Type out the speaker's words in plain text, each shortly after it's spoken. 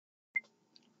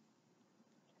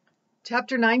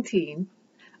Chapter 19,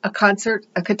 A Concert,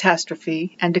 a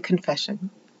Catastrophe, and a Confession.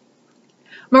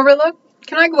 Marilla,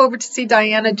 can I go over to see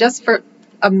Diana just for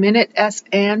a minute? Asked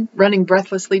Anne, running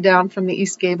breathlessly down from the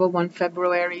east gable one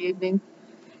February evening.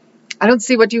 I don't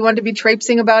see what you want to be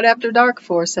traipsing about after dark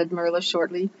for, said Marilla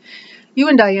shortly. You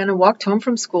and Diana walked home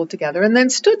from school together and then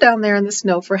stood down there in the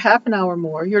snow for half an hour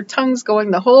more, your tongues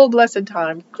going the whole blessed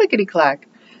time, clickety-clack.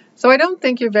 So I don't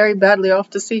think you're very badly off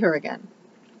to see her again.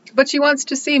 But she wants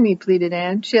to see me, pleaded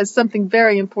Anne. She has something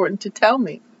very important to tell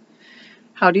me.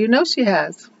 How do you know she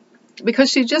has? Because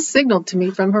she just signaled to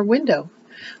me from her window.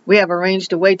 We have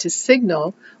arranged a way to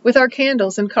signal with our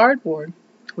candles and cardboard.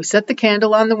 We set the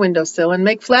candle on the windowsill and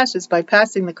make flashes by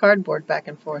passing the cardboard back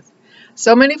and forth.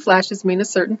 So many flashes mean a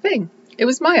certain thing. It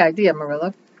was my idea,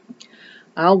 Marilla.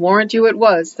 I'll warrant you it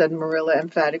was, said Marilla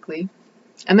emphatically.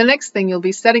 And the next thing you'll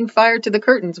be setting fire to the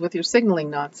curtains with your signaling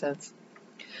nonsense.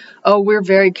 Oh, we're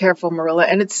very careful, Marilla,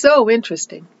 and it's so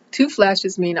interesting. 2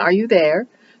 flashes mean, are you there?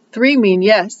 3 mean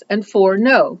yes, and 4,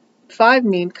 no. 5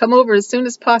 mean, come over as soon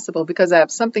as possible because I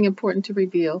have something important to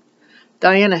reveal.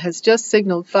 Diana has just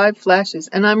signaled 5 flashes,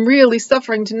 and I'm really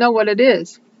suffering to know what it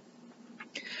is.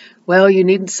 Well, you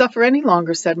needn't suffer any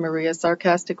longer, said Maria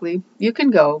sarcastically. You can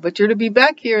go, but you're to be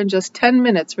back here in just 10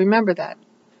 minutes, remember that.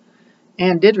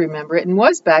 Anne did remember it and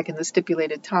was back in the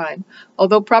stipulated time,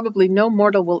 although probably no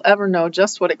mortal will ever know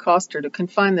just what it cost her to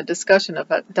confine the discussion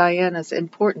of Diana's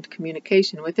important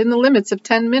communication within the limits of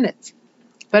 10 minutes.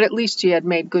 But at least she had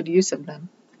made good use of them.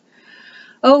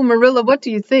 Oh, Marilla, what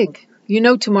do you think? You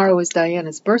know tomorrow is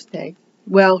Diana's birthday.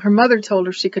 Well, her mother told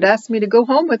her she could ask me to go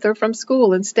home with her from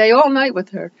school and stay all night with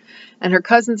her. And her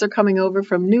cousins are coming over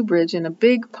from Newbridge in a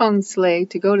big pung sleigh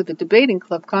to go to the debating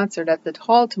club concert at the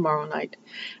hall tomorrow night.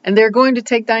 And they're going to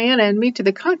take Diana and me to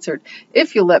the concert,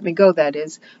 if you'll let me go, that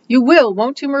is. You will,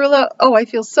 won't you, Marilla? Oh, I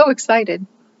feel so excited.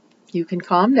 You can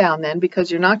calm down then, because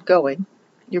you're not going.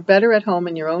 You're better at home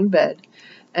in your own bed.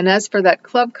 And as for that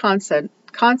club concert,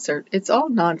 it's all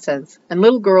nonsense, and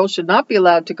little girls should not be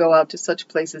allowed to go out to such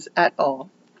places at all.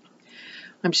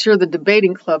 I'm sure the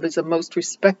debating club is a most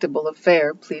respectable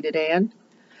affair, pleaded Anne.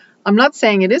 I'm not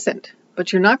saying it isn't,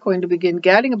 but you're not going to begin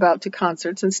gadding about to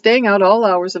concerts and staying out all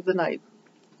hours of the night.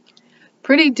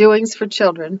 Pretty doings for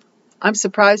children. I'm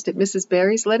surprised at Mrs.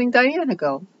 Barry's letting Diana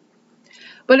go.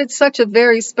 But it's such a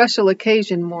very special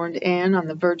occasion, mourned Anne on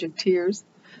the verge of tears.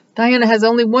 Diana has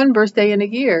only one birthday in a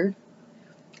year.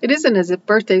 It isn't as if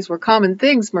birthdays were common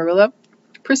things, Marilla.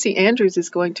 Prissy Andrews is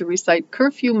going to recite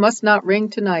Curfew Must Not Ring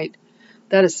Tonight.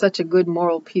 That is such a good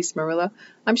moral piece, Marilla.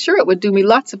 I'm sure it would do me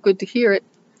lots of good to hear it.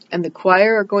 And the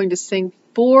choir are going to sing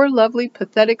 4 lovely,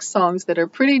 pathetic songs that are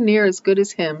pretty near as good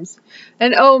as hymns.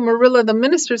 And oh, Marilla, the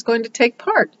minister's going to take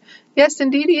part. Yes,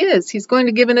 indeed he is. He's going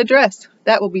to give an address.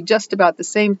 That will be just about the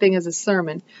same thing as a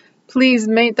sermon. Please,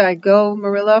 mayn't I go,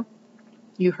 Marilla?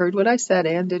 You heard what I said,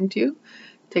 Anne, didn't you?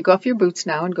 Take off your boots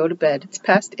now and go to bed. It's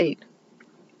past 8.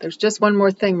 There's just one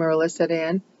more thing, Marilla, said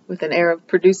Anne, with an air of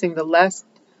producing the last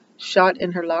shot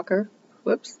in her locker.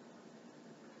 Whoops.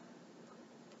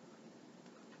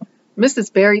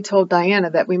 Mrs. Barry told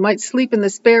Diana that we might sleep in the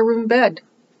spare room bed.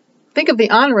 Think of the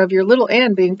honor of your little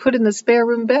Anne being put in the spare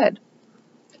room bed.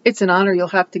 It's an honor you'll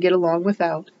have to get along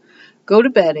without. Go to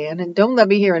bed, Anne, and don't let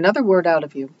me hear another word out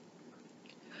of you.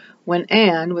 When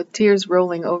Anne, with tears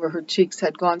rolling over her cheeks,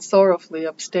 had gone sorrowfully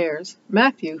upstairs,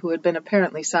 Matthew, who had been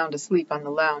apparently sound asleep on the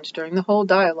lounge during the whole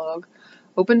dialogue,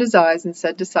 opened his eyes and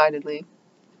said decidedly,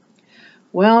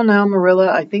 Well, now, Marilla,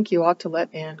 I think you ought to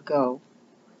let Anne go.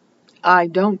 I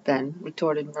don't, then,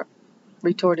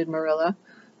 retorted Marilla.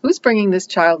 Who's bringing this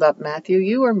child up, Matthew,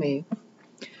 you or me?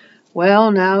 Well,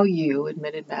 now, you,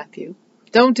 admitted Matthew.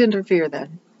 Don't interfere,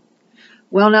 then.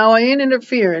 Well, now, I ain't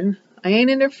interfering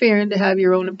to have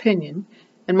your own opinion,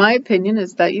 and my opinion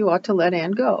is that you ought to let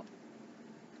Anne go.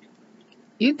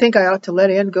 You'd think I ought to let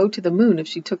Anne go to the moon if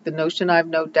she took the notion, I've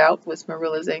no doubt, was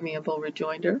Marilla's amiable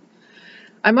rejoinder.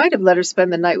 I might have let her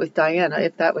spend the night with Diana,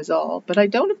 if that was all, but I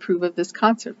don't approve of this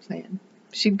concert plan.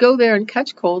 She'd go there and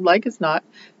catch cold, like as not,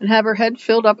 and have her head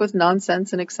filled up with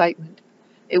nonsense and excitement.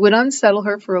 It would unsettle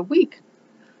her for a week.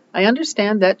 I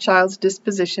understand that child's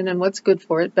disposition and what's good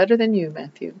for it better than you,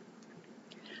 Matthew.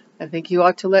 I think you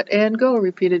ought to let Anne go,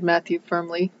 repeated Matthew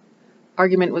firmly.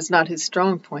 Argument was not his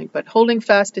strong point, but holding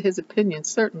fast to his opinion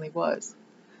certainly was.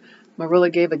 Marilla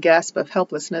gave a gasp of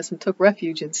helplessness and took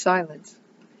refuge in silence.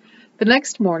 The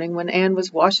next morning, when Anne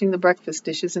was washing the breakfast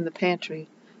dishes in the pantry,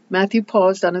 Matthew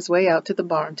paused on his way out to the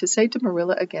barn to say to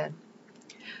Marilla again,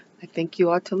 I think you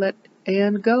ought to let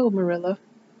Anne go, Marilla.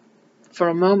 For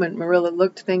a moment Marilla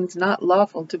looked things not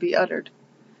lawful to be uttered.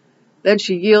 Then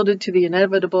she yielded to the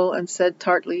inevitable and said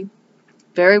tartly,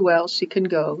 Very well, she can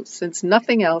go, since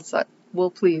nothing else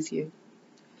will please you.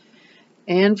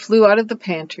 Anne flew out of the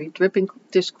pantry, dripping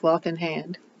dishcloth in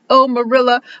hand. Oh,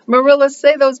 Marilla, Marilla,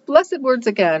 say those blessed words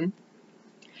again.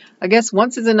 I guess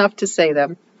once is enough to say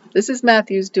them. This is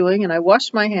Matthew's doing, and I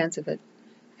wash my hands of it.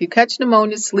 If you catch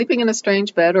pneumonia sleeping in a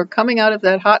strange bed or coming out of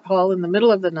that hot hall in the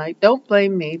middle of the night, don't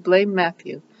blame me, blame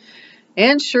Matthew.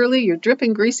 Anne Shirley, you're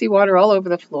dripping greasy water all over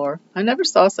the floor. I never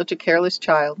saw such a careless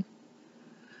child.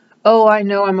 Oh, I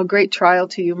know I'm a great trial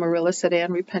to you, Marilla, said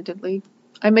Anne repentantly.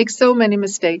 I make so many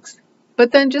mistakes.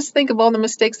 But then just think of all the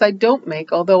mistakes I don't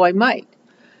make, although I might.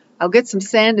 I'll get some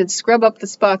sand and scrub up the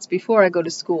spots before I go to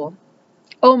school.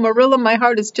 Oh, Marilla, my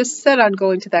heart is just set on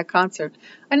going to that concert.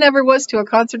 I never was to a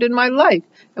concert in my life,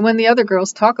 and when the other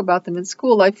girls talk about them in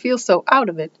school, I feel so out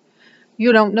of it.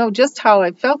 You don't know just how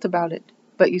I felt about it,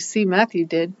 but you see Matthew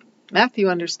did. Matthew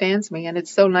understands me, and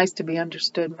it's so nice to be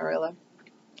understood, Marilla.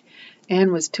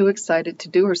 Anne was too excited to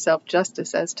do herself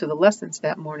justice as to the lessons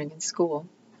that morning in school.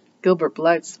 Gilbert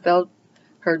Blythe spelled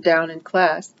her down in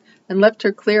class and left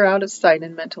her clear out of sight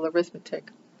in mental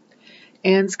arithmetic.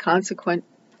 Anne's consequent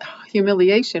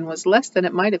humiliation was less than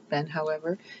it might have been,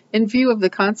 however, in view of the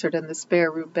concert and the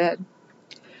spare room bed.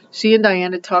 She and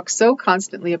Diana talked so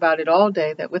constantly about it all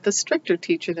day that with a stricter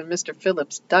teacher than Mr.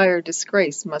 Phillips, dire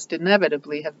disgrace must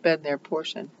inevitably have been their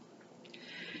portion.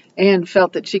 Anne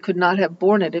felt that she could not have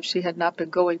borne it if she had not been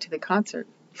going to the concert,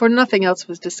 for nothing else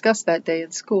was discussed that day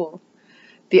in school.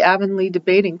 The Avonlea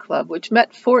Debating Club, which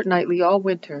met fortnightly all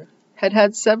winter, had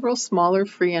had several smaller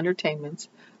free entertainments,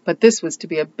 but this was to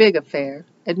be a big affair,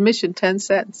 admission 10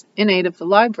 cents, in aid of the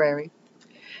library.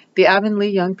 The Avonlea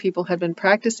young people had been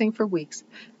practicing for weeks,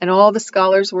 and all the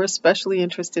scholars were especially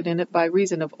interested in it by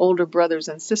reason of older brothers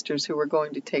and sisters who were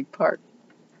going to take part.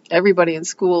 Everybody in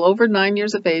school over 9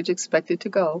 years of age expected to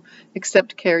go,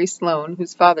 except Carrie Sloane,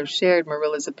 whose father shared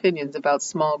Marilla's opinions about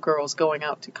small girls going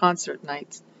out to concert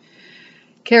nights.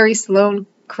 Carrie Sloane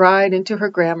cried into her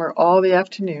grammar all the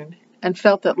afternoon, and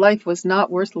felt that life was not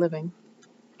worth living.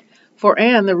 For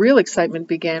Anne, the real excitement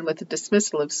began with the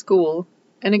dismissal of school,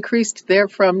 and increased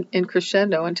therefrom in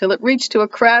crescendo until it reached to a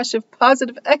crash of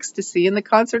positive ecstasy in the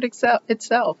concert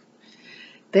itself.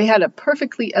 They had a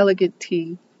perfectly elegant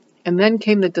tea, and then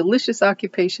came the delicious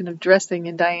occupation of dressing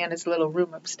in Diana's little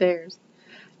room upstairs.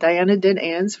 Diana did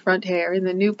Anne's front hair in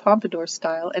the new pompadour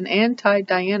style, and Anne tied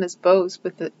Diana's bows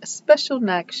with the especial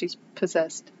knack she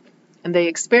possessed, and they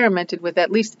experimented with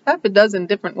at least half a dozen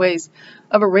different ways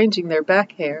of arranging their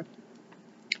back hair.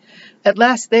 At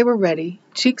last they were ready,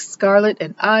 cheeks scarlet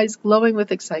and eyes glowing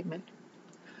with excitement.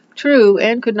 True,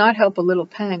 Anne could not help a little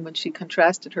pang when she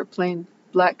contrasted her plain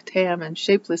black tam and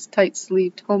shapeless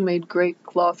tight-sleeved homemade gray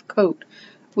cloth coat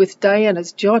with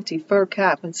Diana's jaunty fur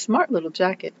cap and smart little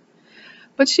jacket.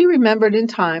 But she remembered in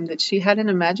time that she had an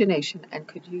imagination and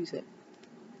could use it.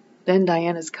 Then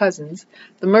Diana's cousins,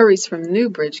 the Murrays from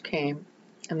Newbridge, came,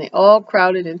 and they all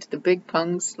crowded into the big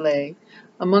pung sleigh,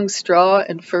 among straw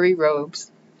and furry robes.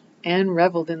 Anne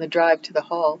reveled in the drive to the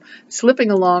hall,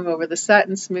 slipping along over the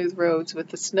satin-smooth roads with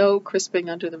the snow crisping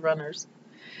under the runners.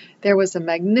 There was a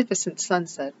magnificent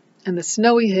sunset, and the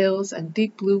snowy hills and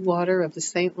deep blue water of the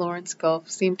St. Lawrence Gulf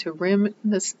seemed to rim in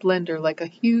the splendor like a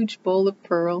huge bowl of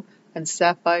pearl and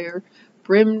sapphire,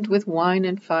 brimmed with wine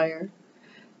and fire.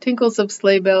 Tinkles of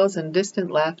sleigh bells and distant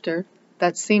laughter,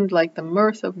 that seemed like the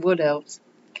mirth of wood elves,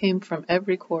 came from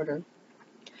every quarter.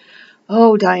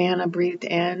 "Oh, Diana," breathed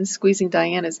Anne, squeezing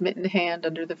Diana's mittened hand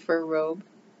under the fur robe.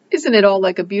 "Isn't it all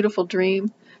like a beautiful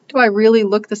dream? Do I really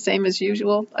look the same as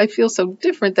usual? I feel so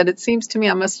different that it seems to me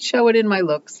I must show it in my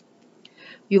looks."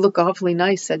 "You look awfully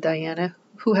nice," said Diana,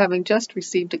 who, having just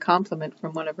received a compliment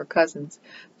from one of her cousins,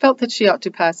 felt that she ought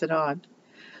to pass it on.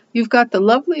 "You've got the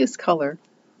loveliest color."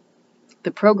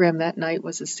 The program that night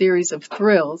was a series of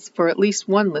thrills for at least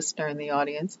one listener in the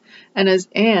audience, and as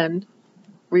Anne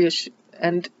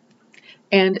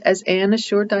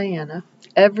assured Diana,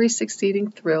 every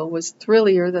succeeding thrill was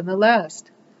thrillier than the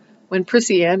last. When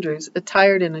Prissy Andrews,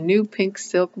 attired in a new pink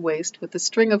silk waist with a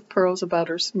string of pearls about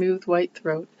her smooth white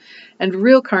throat and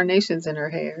real carnations in her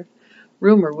hair,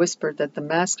 rumor whispered that the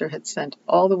master had sent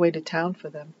all the way to town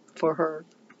for her,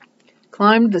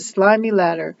 climbed the slimy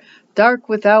ladder, dark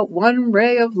without one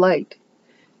ray of light,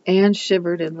 Anne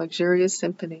shivered in luxurious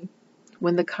symphony.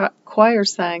 When the choir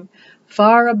sang,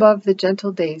 "Far above the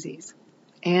gentle daisies,"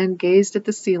 Anne gazed at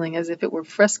the ceiling as if it were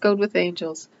frescoed with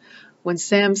angels. When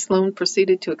Sam Sloane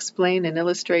proceeded to explain and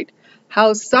illustrate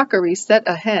 "How Sockery Set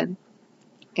a Hen,"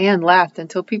 Anne laughed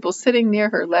until people sitting near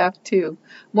her laughed too,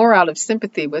 more out of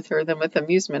sympathy with her than with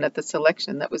amusement at the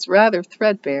selection that was rather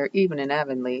threadbare even in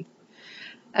Avonlea.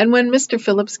 And when Mr.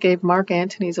 Phillips gave Mark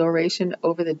Antony's oration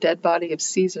over the dead body of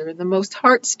Caesar in the most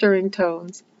heart-stirring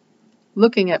tones,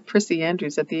 looking at Prissy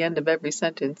Andrews at the end of every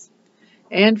sentence,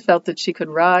 Anne felt that she could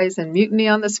rise and mutiny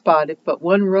on the spot if but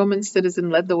one Roman citizen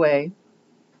led the way.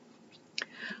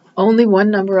 Only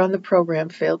one number on the program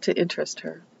failed to interest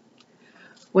her.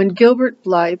 When Gilbert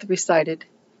Blythe recited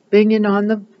Bingen on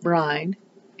the Rhine,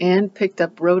 Anne picked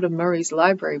up Rhoda Murray's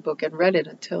library book and read it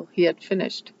until he had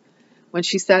finished, when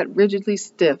she sat rigidly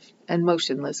stiff and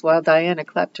motionless while Diana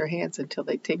clapped her hands until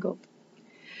they tingled.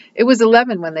 It was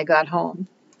 11 when they got home,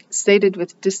 sated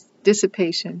with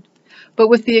dissipation, but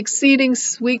with the exceeding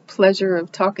sweet pleasure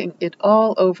of talking it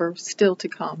all over still to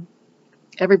come.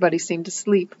 Everybody seemed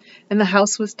asleep, and the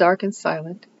house was dark and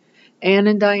silent. Anne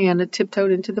and Diana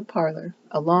tiptoed into the parlor,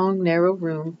 a long, narrow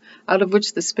room, out of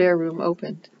which the spare room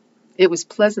opened. It was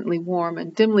pleasantly warm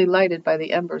and dimly lighted by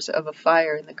the embers of a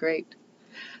fire in the grate.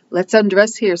 "Let's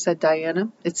undress here," said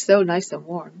Diana. "It's so nice and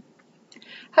warm."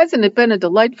 "Hasn't it been a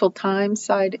delightful time?"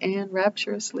 sighed Anne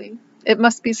rapturously. "It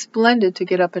must be splendid to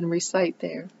get up and recite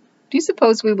there. Do you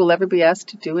suppose we will ever be asked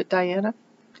to do it, Diana?"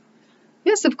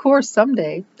 "Yes, of course, some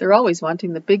day. They're always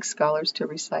wanting the big scholars to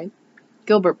recite.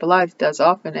 Gilbert Blythe does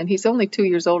often, and he's only 2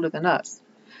 years older than us."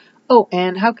 "Oh,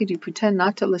 Anne, how could you pretend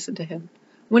not to listen to him?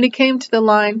 When he came to the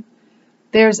line,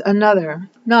 'There's another,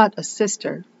 not a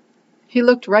sister,' he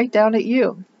looked right down at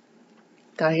you."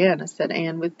 "Diana," said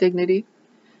Anne with dignity,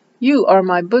 "you are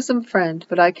my bosom friend,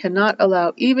 but I cannot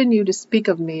allow even you to speak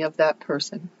of me of that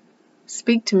person.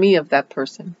 Speak to me of that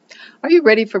person. Are you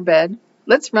ready for bed?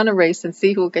 Let's run a race and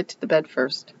see who will get to the bed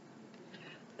first."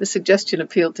 The suggestion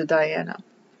appealed to Diana.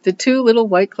 The two little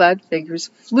white-clad figures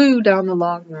flew down the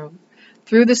long room,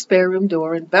 through the spare room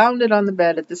door, and bounded on the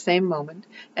bed at the same moment,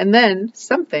 and then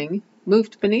something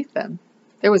moved beneath them.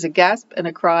 There was a gasp and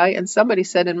a cry, and somebody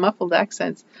said in muffled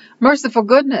accents, "Merciful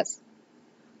goodness!"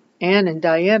 Anne and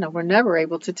Diana were never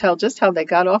able to tell just how they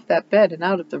got off that bed and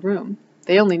out of the room.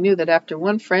 They only knew that after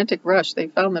one frantic rush they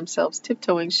found themselves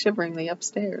tiptoeing shiveringly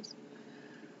upstairs.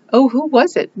 "Oh, who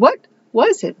was it? What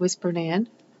was it?" whispered Anne,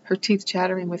 her teeth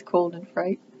chattering with cold and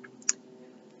fright.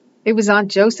 "It was Aunt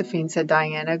Josephine," said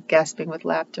Diana, gasping with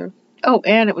laughter. "Oh,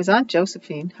 Anne, it was Aunt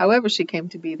Josephine, however she came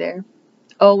to be there.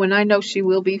 Oh, and I know she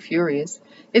will be furious.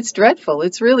 It's dreadful,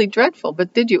 it's really dreadful,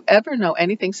 but did you ever know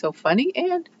anything so funny,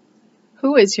 Anne?"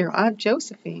 "Who is your Aunt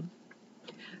Josephine?"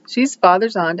 "She's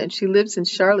Father's aunt, and she lives in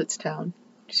Charlottetown.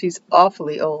 She's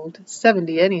awfully old,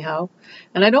 70 anyhow,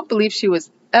 and I don't believe she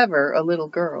was ever a little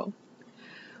girl.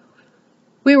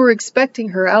 We were expecting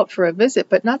her out for a visit,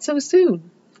 but not so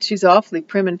soon. She's awfully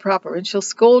prim and proper, and she'll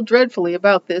scold dreadfully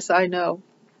about this, I know.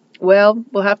 Well,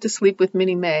 we'll have to sleep with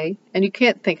Minnie May, and you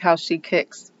can't think how she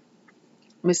kicks."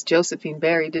 Miss Josephine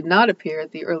Barry did not appear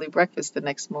at the early breakfast the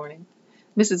next morning.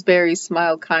 Mrs. Barry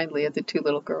smiled kindly at the two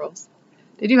little girls.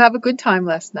 "Did you have a good time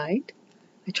last night?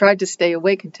 I tried to stay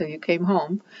awake until you came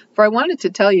home, for I wanted to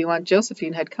tell you Aunt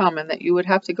Josephine had come and that you would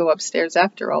have to go upstairs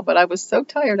after all, but I was so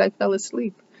tired I fell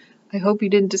asleep. I hope you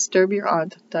didn't disturb your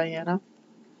aunt, Diana."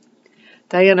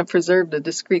 Diana preserved a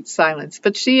discreet silence,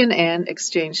 but she and Anne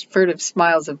exchanged furtive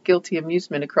smiles of guilty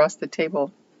amusement across the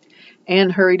table. Anne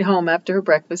hurried home after her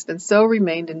breakfast, and so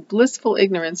remained in blissful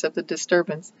ignorance of the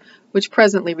disturbance, which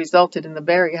presently resulted in the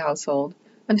Barry household,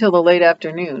 until the late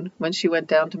afternoon, when she went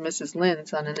down to Mrs.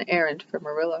 Lynde's on an errand for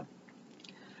Marilla.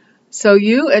 "So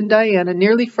you and Diana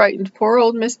nearly frightened poor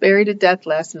old Miss Barry to death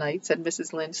last night," said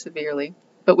Mrs. Lynde severely,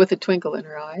 but with a twinkle in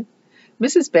her eye.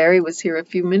 "Mrs. Barry was here a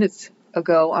few minutes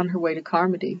ago on her way to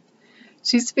Carmody.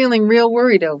 She's feeling real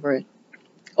worried over it.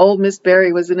 Old Miss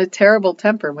Barry was in a terrible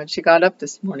temper when she got up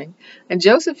this morning, and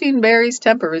Josephine Barry's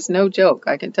temper is no joke,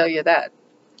 I can tell you that.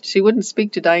 She wouldn't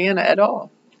speak to Diana at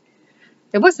all."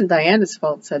 "It wasn't Diana's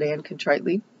fault," said Anne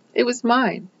contritely. "It was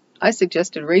mine. I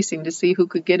suggested racing to see who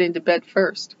could get into bed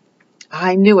first."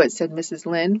 "I knew it," said Mrs.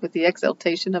 Lynde, with the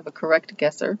exultation of a correct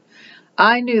guesser.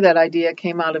 "I knew that idea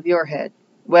came out of your head.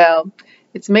 Well,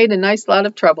 it's made a nice lot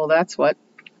of trouble, that's what.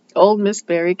 Old Miss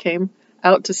Barry came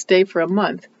out to stay for a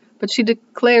month, but she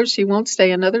declares she won't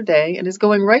stay another day and is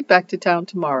going right back to town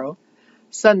tomorrow,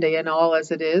 Sunday and all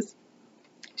as it is.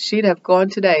 She'd have gone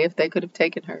today if they could have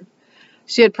taken her.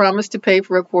 She had promised to pay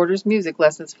for a quarter's music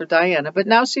lessons for Diana, but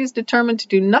now she's determined to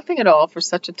do nothing at all for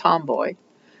such a tomboy.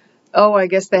 Oh, I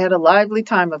guess they had a lively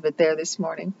time of it there this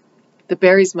morning. The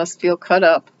Barrys must feel cut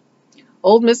up.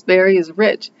 Old Miss Barry is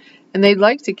rich, and they'd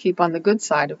like to keep on the good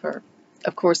side of her.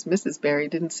 Of course, Mrs. Barry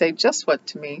didn't say just what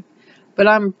to me, but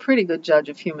I'm a pretty good judge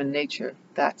of human nature,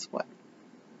 that's what."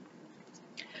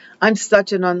 "I'm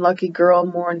such an unlucky girl,"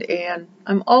 mourned Anne.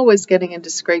 "I'm always getting into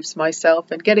scrapes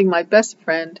myself and getting my best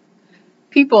friend,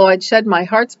 people I'd shed my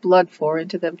heart's blood for,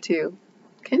 into them too.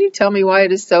 Can you tell me why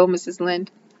it is so, Mrs.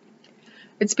 Lynde?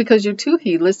 It's because you're too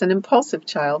heedless and impulsive,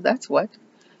 child, that's what.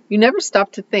 You never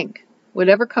stop to think.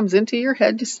 Whatever comes into your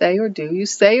head to say or do, you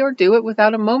say or do it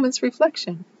without a moment's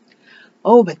reflection.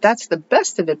 Oh, but that's the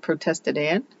best of it, protested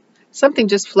Anne. Something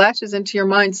just flashes into your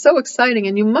mind so exciting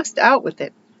and you must out with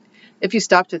it. If you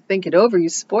stop to think it over, you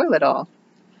spoil it all.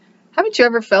 Haven't you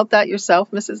ever felt that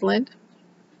yourself, Mrs. Lynde?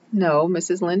 No,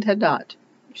 Mrs. Lynde had not.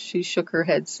 She shook her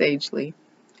head sagely.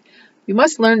 You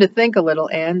must learn to think a little,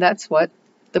 Anne, that's what.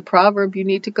 The proverb you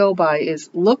need to go by is,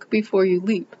 look before you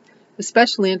leap,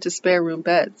 especially into spare-room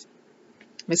beds.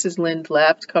 Mrs. Lynde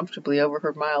laughed comfortably over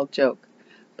her mild joke,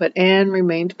 but Anne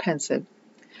remained pensive.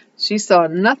 She saw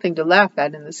nothing to laugh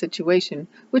at in the situation,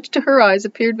 which to her eyes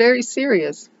appeared very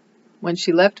serious. When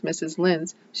she left Mrs.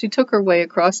 Lynde's, she took her way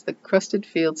across the crusted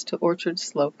fields to Orchard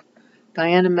Slope.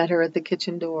 Diana met her at the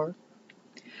kitchen door.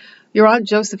 Your Aunt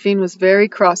Josephine was very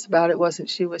cross about it, wasn't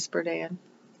she? Whispered Anne.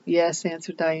 Yes,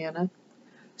 answered Diana,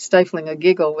 stifling a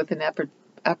giggle with an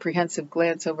apprehensive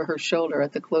glance over her shoulder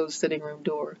at the closed sitting-room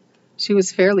door. She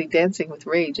was fairly dancing with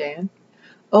rage, Anne.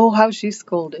 Oh, how she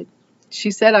scolded.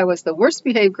 She said I was the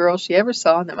worst-behaved girl she ever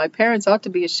saw and that my parents ought to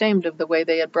be ashamed of the way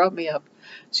they had brought me up.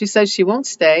 She says she won't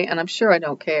stay, and I'm sure I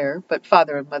don't care, but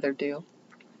Father and Mother do.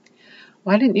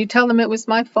 Why didn't you tell them it was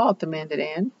my fault? Demanded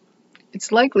Anne.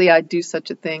 It's likely I'd do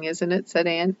such a thing, isn't it?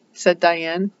 Said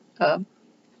Diana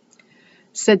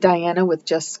with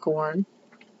just scorn.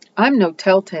 I'm no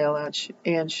telltale,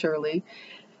 Anne Shirley,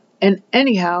 and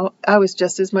anyhow, I was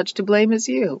just as much to blame as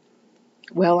you.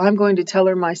 Well, I'm going to tell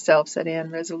her myself, said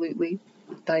Anne resolutely.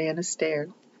 Diana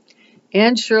stared.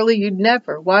 Anne Shirley, you'd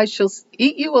never. Why, she'll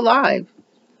eat you alive.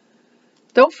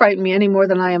 Don't frighten me any more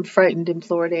than I am frightened,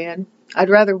 implored Anne. I'd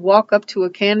rather walk up to a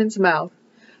cannon's mouth.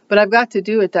 But I've got to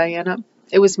do it, Diana.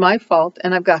 It was my fault,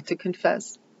 and I've got to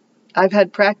confess. I've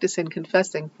had practice in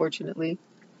confessing, fortunately.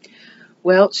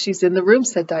 Well, she's in the room,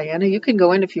 said Diana. You can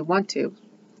go in if you want to.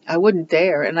 I wouldn't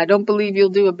dare, and I don't believe you'll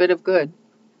do a bit of good.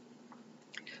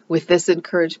 With this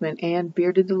encouragement, Anne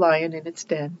bearded the lion in its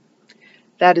den.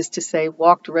 That is to say,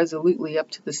 walked resolutely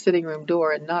up to the sitting-room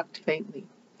door and knocked faintly.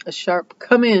 A sharp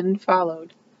 "Come in"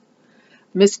 followed.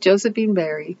 Miss Josephine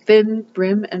Barry, thin,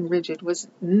 prim, and rigid, was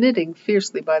knitting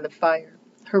fiercely by the fire,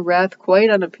 her wrath quite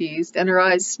unappeased, and her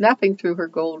eyes snapping through her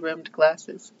gold-rimmed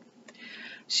glasses.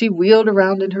 She wheeled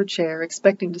around in her chair,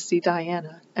 expecting to see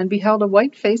Diana, and beheld a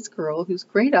white-faced girl whose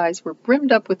great eyes were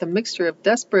brimmed up with a mixture of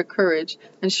desperate courage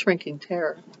and shrinking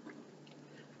terror.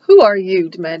 "Who are you?"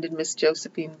 demanded Miss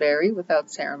Josephine Barry,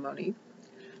 without ceremony.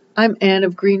 "I'm Anne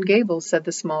of Green Gables," said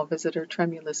the small visitor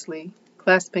tremulously,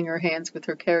 clasping her hands with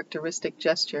her characteristic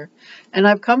gesture, "and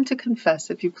I've come to confess,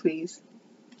 if you please."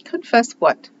 "Confess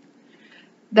what?"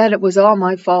 "That it was all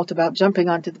my fault about jumping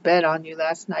onto the bed on you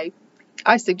last night.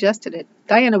 I suggested it.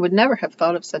 Diana would never have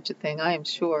thought of such a thing, I am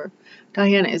sure.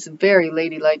 Diana is a very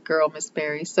ladylike girl, Miss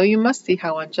Barry, so you must see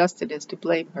how unjust it is to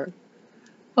blame her."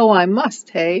 "Oh, I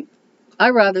must, hey? I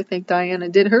rather think Diana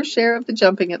did her share of the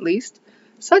jumping at least.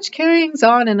 Such carryings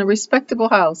on in a respectable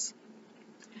house."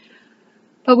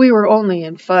 "But we were only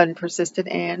in fun," persisted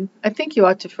Anne. "I think you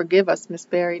ought to forgive us, Miss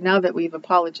Barry, now that we've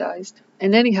apologized.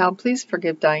 And anyhow, please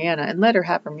forgive Diana and let her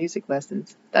have her music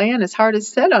lessons. Diana's heart is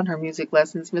set on her music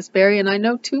lessons, Miss Barry, and I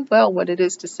know too well what it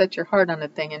is to set your heart on a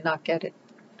thing and not get it.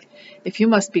 If you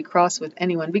must be cross with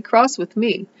anyone, be cross with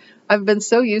me. I've been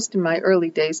so used in my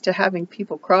early days to having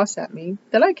people cross at me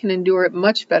that I can endure it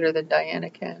much better than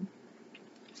Diana can."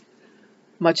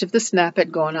 Much of the snap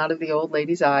had gone out of the old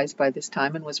lady's eyes by this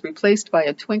time and was replaced by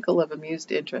a twinkle of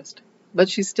amused interest. But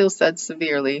she still said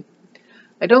severely,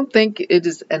 "I don't think it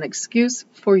is an excuse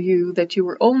for you that you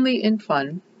were only in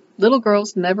fun. Little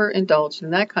girls never indulged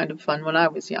in that kind of fun when I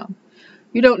was young.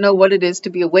 You don't know what it is to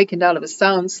be awakened out of a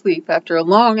sound sleep after a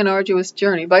long and arduous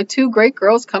journey by two great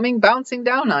girls coming bouncing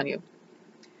down on you."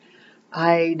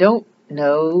 "I don't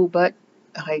know, but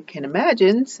I can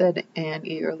imagine," said Anne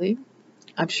eagerly.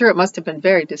 "I'm sure it must have been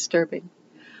very disturbing.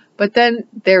 But then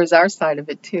there is our side of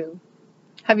it, too.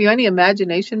 Have you any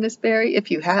imagination, Miss Barry?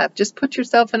 If you have, just put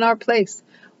yourself in our place.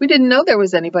 We didn't know there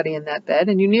was anybody in that bed,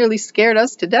 and you nearly scared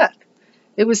us to death.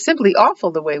 It was simply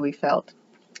awful the way we felt.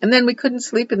 And then we couldn't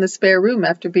sleep in the spare room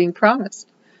after being promised.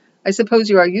 I suppose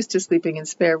you are used to sleeping in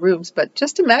spare rooms, but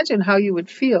just imagine how you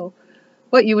would feel,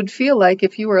 what you would feel like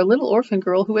if you were a little orphan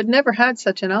girl who had never had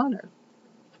such an honor."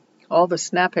 All the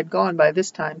snap had gone by this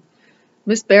time.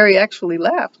 Miss Barry actually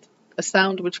laughed, a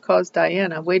sound which caused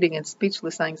Diana, waiting in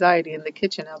speechless anxiety in the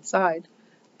kitchen outside,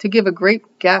 to give a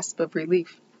great gasp of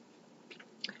relief.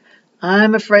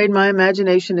 "I'm afraid my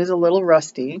imagination is a little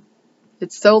rusty.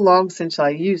 It's so long since I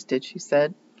used it," she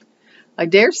said. I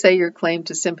dare say your claim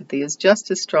to sympathy is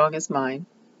just as strong as mine.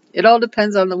 It all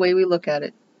depends on the way we look at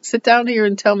it. Sit down here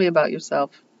and tell me about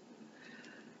yourself.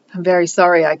 I'm very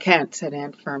sorry I can't, said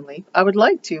Anne firmly. I would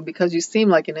like to, because you seem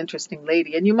like an interesting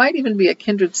lady, and you might even be a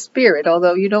kindred spirit,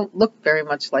 although you don't look very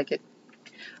much like it.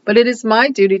 But it is my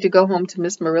duty to go home to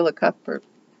Miss Marilla Cuthbert.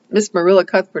 Miss Marilla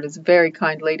Cuthbert is a very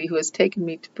kind lady who has taken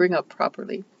me to bring up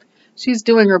properly. She is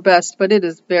doing her best, but it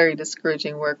is very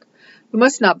discouraging work. You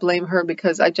must not blame her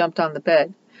because I jumped on the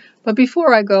bed. But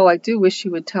before I go, I do wish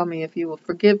you would tell me if you will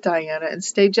forgive Diana and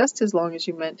stay just as long as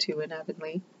you meant to in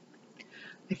Avonlea.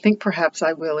 I think perhaps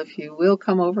I will if you will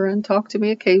come over and talk to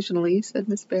me occasionally, said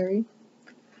Miss Barry.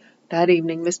 That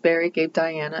evening Miss Barry gave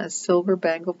Diana a silver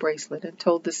bangle bracelet and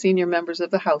told the senior members of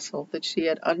the household that she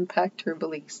had unpacked her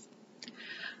valise.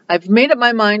 I've made up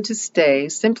my mind to stay,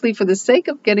 simply for the sake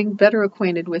of getting better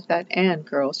acquainted with that Anne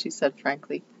girl, she said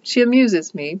frankly. She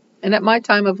amuses me, and at my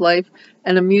time of life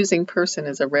an amusing person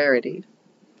is a rarity.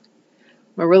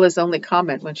 Marilla's only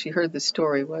comment when she heard the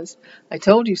story was, I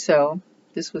told you so.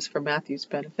 This was for Matthew's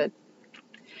benefit.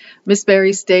 Miss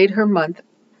Barry stayed her month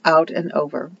out and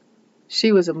over.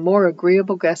 She was a more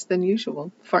agreeable guest than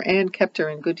usual, for Anne kept her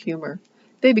in good humor.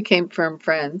 They became firm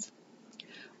friends.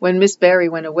 When Miss Barry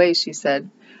went away, she said,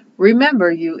 Remember,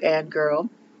 you Anne girl,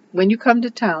 when you come to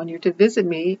town, you're to visit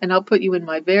me, and I'll put you in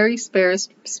my very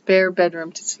spare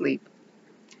bedroom to sleep.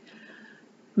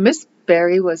 Miss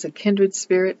Barry was a kindred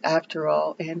spirit after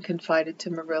all, Anne confided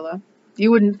to Marilla.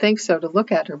 You wouldn't think so to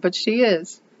look at her, but she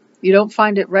is. You don't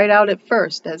find it right out at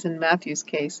first, as in Matthew's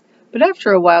case, but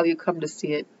after a while you come to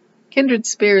see it. Kindred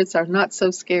spirits are not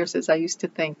so scarce as I used to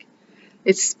think.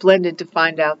 It's splendid to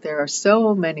find out there are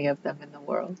so many of them in the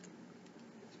world.